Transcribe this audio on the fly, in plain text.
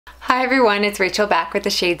Hi everyone, it's Rachel back with the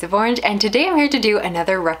Shades of Orange, and today I'm here to do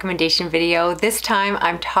another recommendation video. This time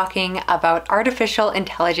I'm talking about artificial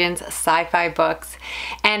intelligence sci-fi books.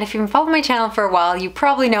 And if you've been following my channel for a while, you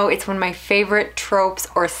probably know it's one of my favorite tropes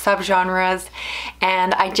or subgenres,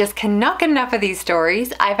 and I just cannot get enough of these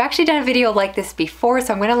stories. I've actually done a video like this before,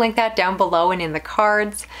 so I'm going to link that down below and in the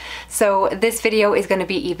cards. So this video is going to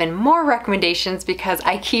be even more recommendations because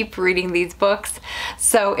I keep reading these books.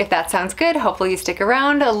 So if that sounds good, hopefully you stick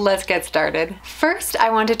around. Let's get started. First,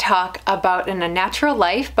 I want to talk about An Unnatural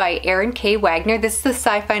Life by Aaron K. Wagner. This is a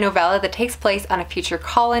sci-fi novella that takes place on a future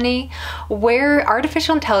colony where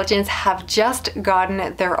artificial intelligence have just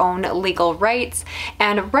gotten their own legal rights.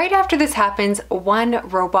 And right after this happens, one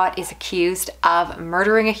robot is accused of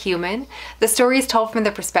murdering a human. The story is told from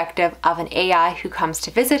the perspective of an AI who comes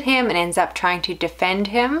to visit him and ends up trying to defend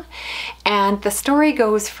him. And the story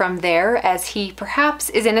goes from there as he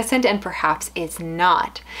perhaps is innocent and perhaps is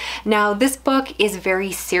not. Now, this book is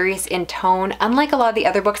very serious in tone. Unlike a lot of the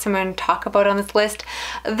other books I'm going to talk about on this list,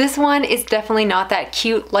 this one is definitely not that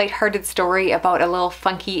cute, lighthearted story about a little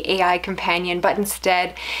funky AI companion, but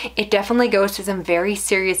instead, it definitely goes to some very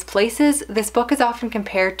serious places. This book is often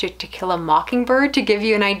compared to To Kill a Mockingbird to give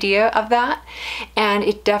you an idea of that, and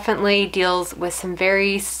it definitely deals with some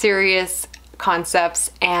very serious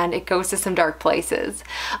concepts and it goes to some dark places.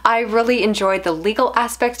 I really enjoyed the legal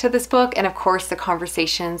aspects to this book and of course the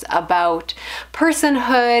conversations about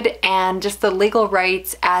personhood and just the legal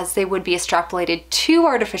rights as they would be extrapolated to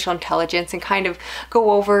artificial intelligence and kind of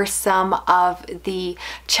go over some of the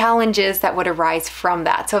challenges that would arise from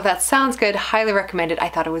that. So if that sounds good, highly recommend it. I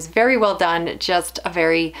thought it was very well done, just a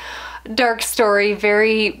very dark story,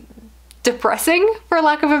 very depressing for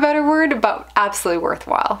lack of a better word, but absolutely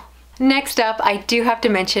worthwhile. Next up, I do have to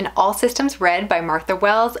mention All Systems Red by Martha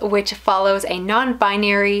Wells, which follows a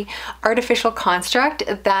non-binary artificial construct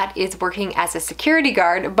that is working as a security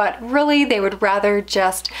guard, but really they would rather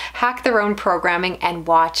just hack their own programming and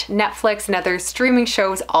watch Netflix and other streaming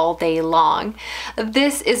shows all day long.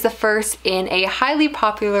 This is the first in a highly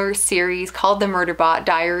popular series called The Murderbot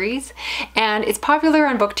Diaries, and it's popular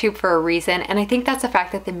on BookTube for a reason, and I think that's the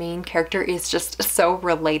fact that the main character is just so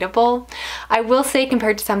relatable. I will say,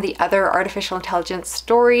 compared to some of the other artificial intelligence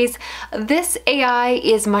stories, this AI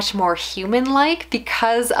is much more human-like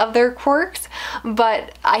because of their quirks,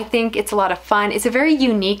 but I think it's a lot of fun. It's a very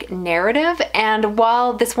unique narrative, and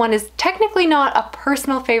while this one is technically not a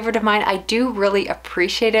personal favorite of mine, I do really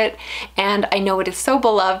appreciate it, and I know it is so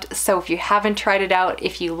beloved, so if you haven't tried it out,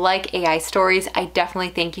 if you like AI stories, I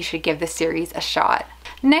definitely think you should give this series a shot.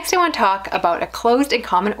 Next, I want to talk about A Closed and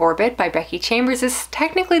Common Orbit by Becky Chambers. This is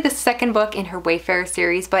technically the second book in her Wayfarer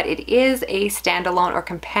series, but it is a standalone or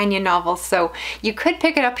companion novel, so you could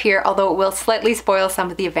pick it up here, although it will slightly spoil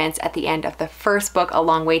some of the events at the end of the first book, A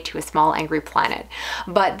Long Way to a Small Angry Planet.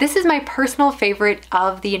 But this is my personal favorite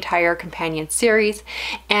of the entire companion series,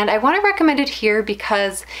 and I want to recommend it here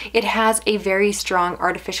because it has a very strong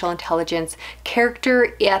artificial intelligence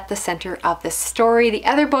character at the center of the story. The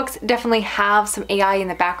other books definitely have some AI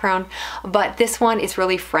in the background, but this one is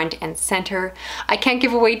really front and center. I can't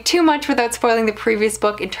give away too much without spoiling the previous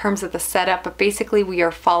book in terms of the setup, but basically we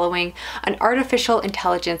are following an artificial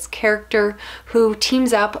intelligence character who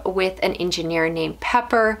teams up with an engineer named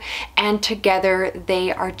Pepper, and together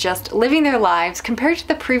they are just living their lives. Compared to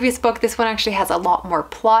the previous book, this one actually has a lot more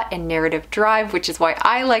plot and narrative drive, which is why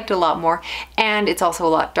I liked it a lot more, and it's also a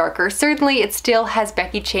lot darker. Certainly it still has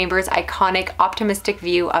Becky Chambers' iconic optimistic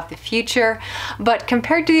view of the future, but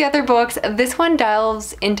compared to the other books, this one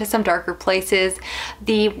delves into some darker places.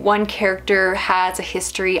 The one character has a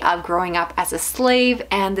history of growing up as a slave,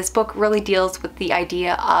 and this book really deals with the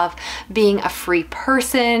idea of being a free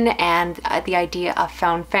person and the idea of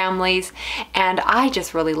found families, and I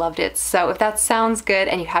just really loved it. So if that sounds good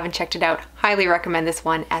and you haven't checked it out, highly recommend this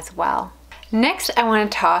one as well. Next, I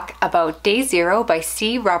want to talk about Day Zero by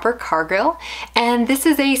C. Robert Cargill, and this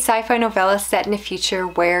is a sci-fi novella set in a future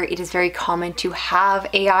where it is very common to have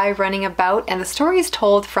AI running about, and the story is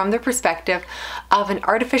told from the perspective of an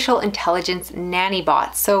artificial intelligence nanny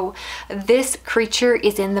bot. So this creature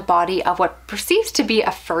is in the body of what perceives to be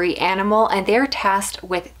a furry animal, and they're tasked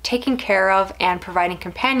with taking care of and providing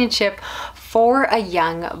companionship for a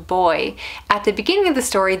young boy. At the beginning of the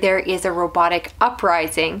story, there is a robotic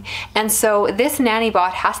uprising, and so this nanny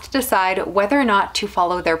bot has to decide whether or not to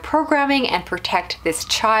follow their programming and protect this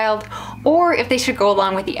child, or if they should go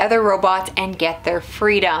along with the other robots and get their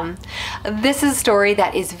freedom. This is a story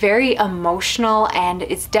that is very emotional, and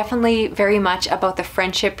it's definitely very much about the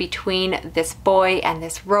friendship between this boy and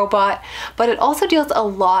this robot, but it also deals a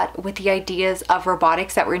lot with the ideas of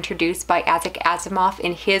robotics that were introduced by Isaac Asimov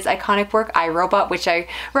in his iconic work, I, Robot, which I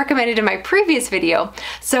recommended in my previous video.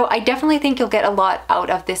 So I definitely think you'll get a lot out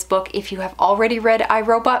of this book if you have already read I,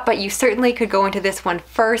 Robot, but you certainly could go into this one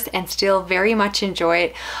first and still very much enjoy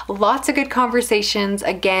it. Lots of good conversations,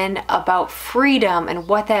 again, about freedom and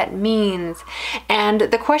what that means, and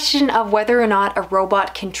the question of whether or not a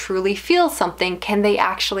robot can truly feel something. Can they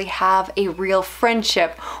actually have a real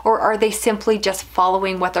friendship, or are they simply just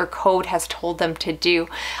following what their code has told them to do?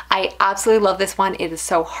 I absolutely love this one. It is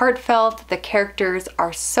so heartfelt, the characters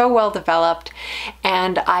are so well developed,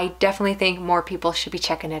 and I definitely think more people should be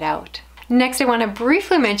checking it out. Next, I want to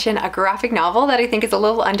briefly mention a graphic novel that I think is a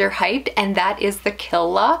little underhyped, and that is The Kill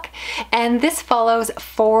Lock. And this follows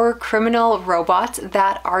 4 criminal robots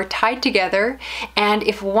that are tied together, and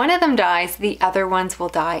if one of them dies, the other ones will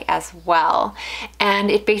die as well. And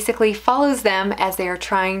it basically follows them as they are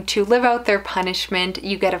trying to live out their punishment.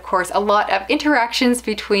 You get, of course, a lot of interactions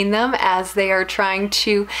between them as they are trying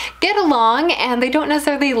to get along, and they don't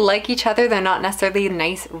necessarily like each other. They're not necessarily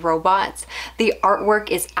nice robots. The artwork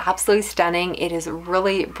is absolutely stunning. It is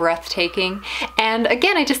really breathtaking. And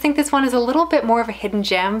again, I just think this one is a little bit more of a hidden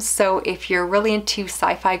gem. So if you're really into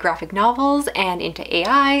sci-fi graphic novels and into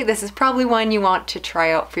AI, this is probably one you want to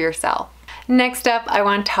try out for yourself. Next up, I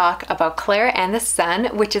want to talk about Claire and the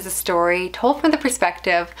Sun, which is a story told from the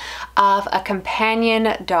perspective of a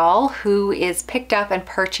companion doll who is picked up and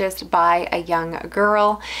purchased by a young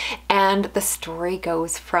girl, and the story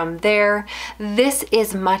goes from there. This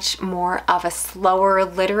is much more of a slower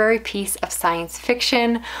literary piece of science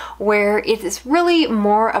fiction where it is really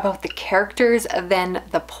more about the characters than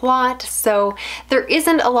the plot, so there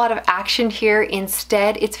isn't a lot of action here.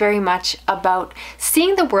 Instead, it's very much about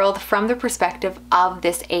seeing the world from the perspective of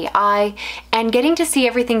this AI, and getting to see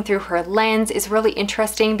everything through her lens is really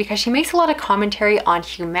interesting because she makes a lot of commentary on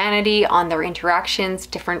humanity, on their interactions,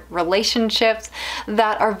 different relationships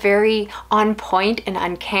that are very on point and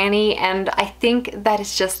uncanny, and I think that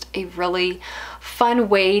is just a really fun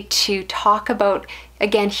way to talk about,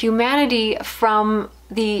 again, humanity from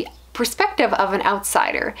the perspective of an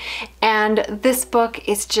outsider. And this book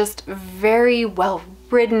is just very well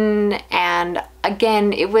written, and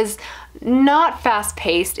again, it was not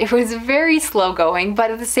fast-paced, it was very slow going,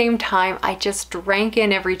 but at the same time I just drank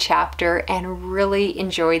in every chapter and really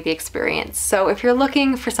enjoyed the experience. So if you're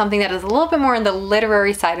looking for something that is a little bit more on the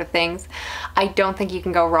literary side of things, I don't think you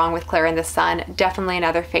can go wrong with Claire and the Sun. Definitely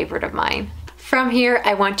another favorite of mine. From here,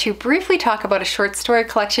 I want to briefly talk about a short story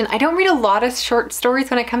collection. I don't read a lot of short stories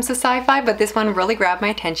when it comes to sci-fi, but this one really grabbed my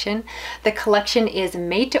attention. The collection is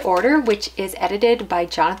Made to Order, which is edited by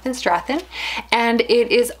Jonathan Stratton, and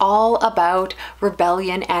it is all about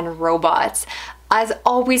rebellion and robots. As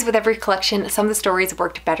always with every collection, some of the stories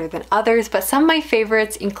worked better than others, but some of my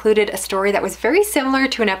favorites included a story that was very similar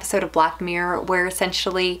to an episode of Black Mirror, where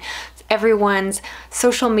essentially everyone's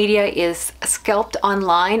social media is scalped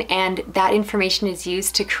online, and that information is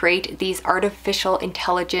used to create these artificial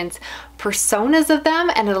intelligence personas of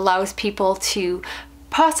them, and it allows people to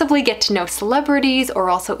possibly get to know celebrities or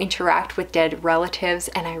also interact with dead relatives,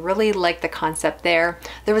 and I really like the concept there.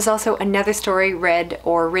 There was also another story read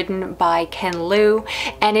or written by Ken Liu,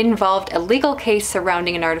 and it involved a legal case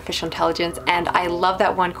surrounding an artificial intelligence, and I love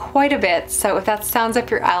that one quite a bit. So if that sounds up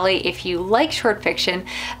your alley, if you like short fiction,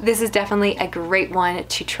 this is definitely a great one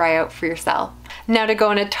to try out for yourself. Now, to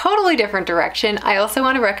go in a totally different direction, I also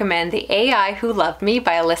want to recommend The AI Who Loved Me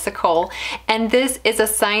by Alyssa Cole. And this is a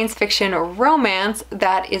science fiction romance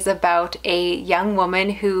that is about a young woman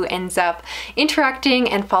who ends up interacting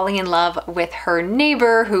and falling in love with her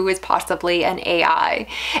neighbor, who is possibly an AI.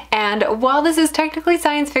 And while this is technically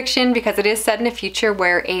science fiction because it is set in a future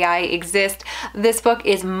where AI exists, this book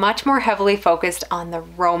is much more heavily focused on the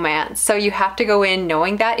romance. So you have to go in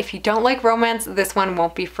knowing that if you don't like romance, this one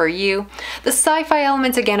won't be for you. The sci-fi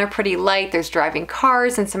elements again are pretty light. There's driving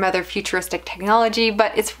cars and some other futuristic technology,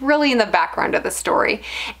 but it's really in the background of the story.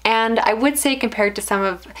 And I would say compared to some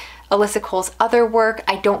of Alyssa Cole's other work.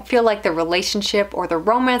 I don't feel like the relationship or the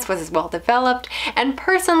romance was as well developed, and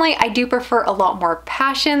personally I do prefer a lot more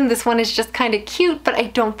passion. This one is just kind of cute, but I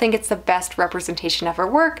don't think it's the best representation of her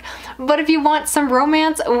work. But if you want some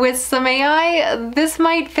romance with some AI, this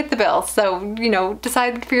might fit the bill, so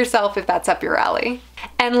decide for yourself if that's up your alley.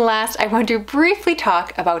 And last, I want to briefly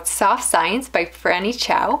talk about Soft Science by Franny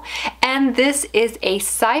Choi, and this is a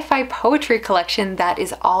sci-fi poetry collection that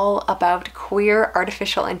is all about queer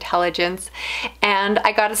artificial intelligence. And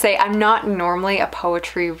I gotta say, I'm not normally a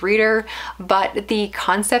poetry reader, but the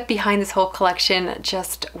concept behind this whole collection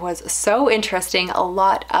just was so interesting. A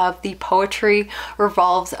lot of the poetry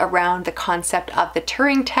revolves around the concept of the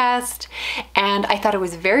Turing test, and I thought it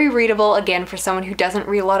was very readable. Again, for someone who doesn't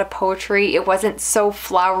read a lot of poetry, it wasn't so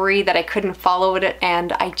flowery that I couldn't follow it,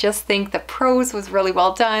 and I just think the prose was really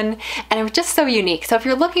well done, and it was just so unique. So if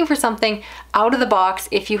you're looking for something out of the box,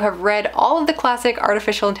 if you have read all of the classic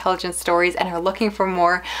artificial intelligence stories and are looking for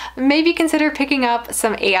more, maybe consider picking up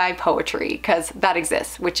some AI poetry, because that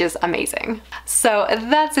exists, which is amazing. So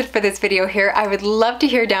that's it for this video here. I would love to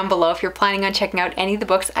hear down below if you're planning on checking out any of the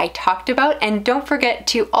books I talked about, and don't forget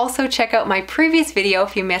to also check out my previous video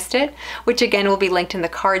if you missed it, which again will be linked in the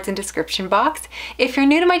cards and description box. If you're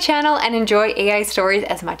new to my channel and enjoy AI stories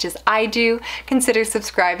as much as I do, consider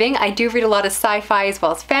subscribing. I do read a lot of sci-fi as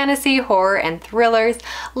well as fantasy, horror, and thrillers.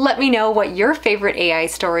 Let me know what your favorite AI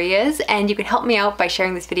story is, and you can help me out by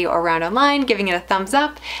sharing this video around online, giving it a thumbs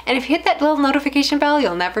up, and if you hit that little notification bell,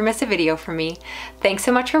 you'll never miss a video from me. Thanks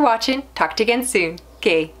so much for watching. Talk to you again soon.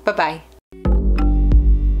 Okay, bye-bye.